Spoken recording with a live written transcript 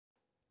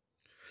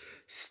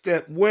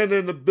Step one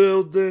in the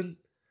building.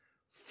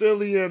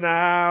 Philly in the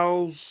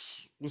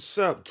house. What's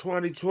up,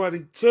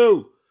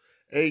 2022?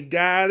 Hey,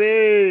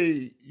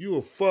 Gotti, you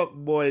a fuck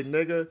boy,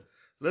 nigga.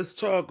 Let's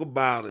talk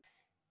about it.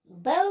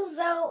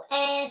 Bozo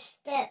ass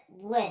step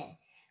one.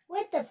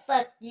 What the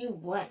fuck you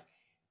want?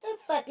 The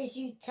fuck is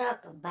you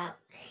talking about?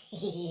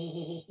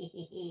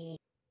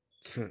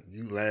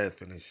 You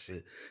laughing and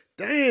shit.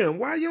 Damn,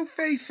 why your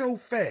face so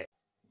fat?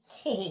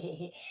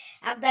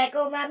 I'm back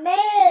on my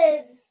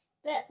meds.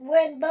 That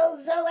one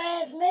bozo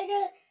ass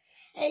nigga.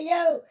 Hey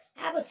yo,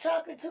 I was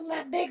talking to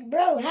my big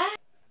bro, huh?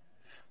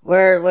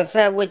 Word, what's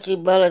up with you,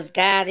 Bulletz,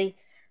 Gotti?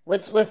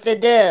 What's the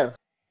deal?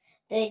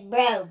 Big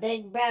bro.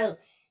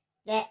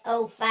 That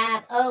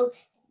 050,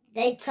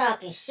 they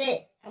talking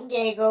shit. I'm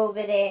gonna go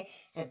over there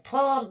and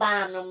palm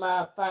bomb them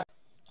motherfuckers.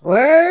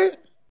 Word?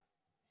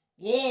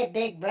 Yeah,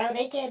 big bro,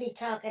 they can't be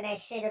talking that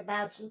shit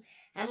about you.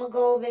 I'm gonna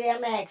go over there,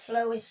 I'm gonna act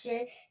slow as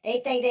shit. They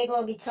think they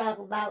gonna be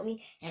talking about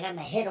me, and I'm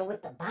gonna hit them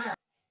with the bomb.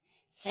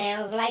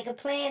 Sounds like a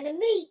plan to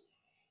me.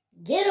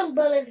 Get them,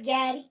 Bulletz,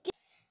 Gotti.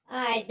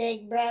 Alright,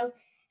 big bro,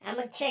 I'm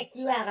gonna check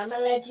you out. I'm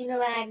gonna let you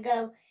know how I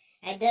go.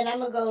 And then I'm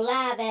gonna go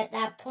live after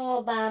I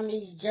palm bomb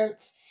these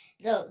jerks.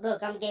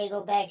 Look, I'm gonna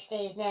go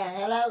backstage now.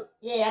 Hello?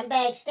 Yeah, I'm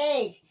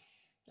backstage.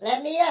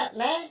 Let me up,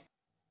 man.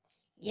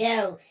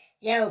 Yo,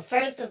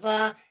 first of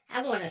all,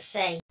 I wanna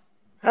say,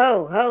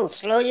 Ho,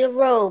 slow your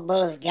roll,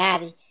 Bulletz,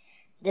 Gotti.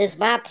 This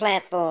my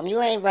platform.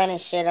 You ain't running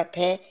shit up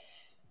here,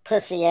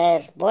 pussy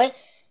ass boy.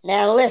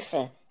 Now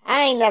listen,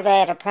 I ain't never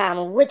had a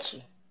problem with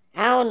you.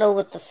 I don't know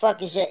what the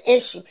fuck is your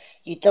issue.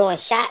 You throwing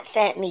shots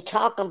at me,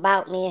 talking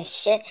about me and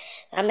shit.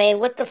 I mean,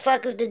 what the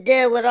fuck is the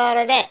deal with all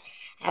of that?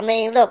 I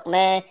mean, look,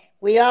 man,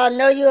 we all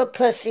know you a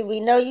pussy. We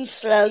know you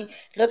slow.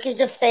 Look at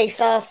your face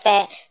all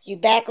fat. You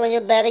back on your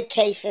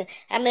medication.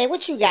 I mean,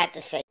 what you got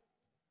to say?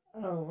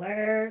 Oh,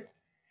 word.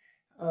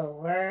 Oh,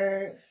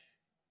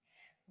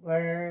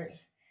 word.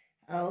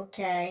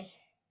 Okay.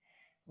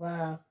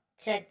 Well,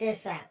 check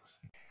this out.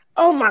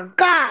 Oh my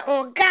God,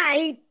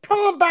 he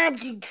palm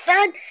bombed you,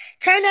 son.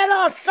 Turn that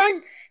off,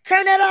 son.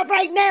 Turn that off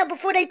right now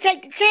before they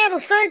take the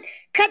channel, son.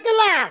 Cut the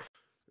live.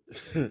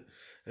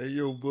 Hey,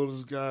 yo,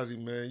 Bulletz Gotti,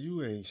 man,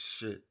 you ain't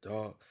shit,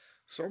 dog.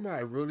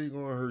 Somebody really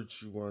gonna hurt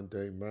you one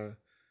day, man.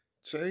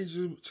 Change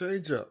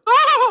up.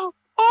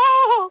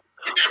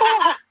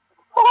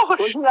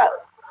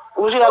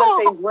 What you gotta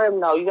say, Brim,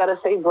 though? You gotta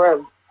say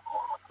Brim.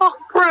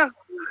 Brim.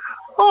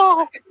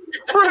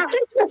 Brim.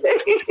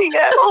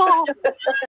 Yeah.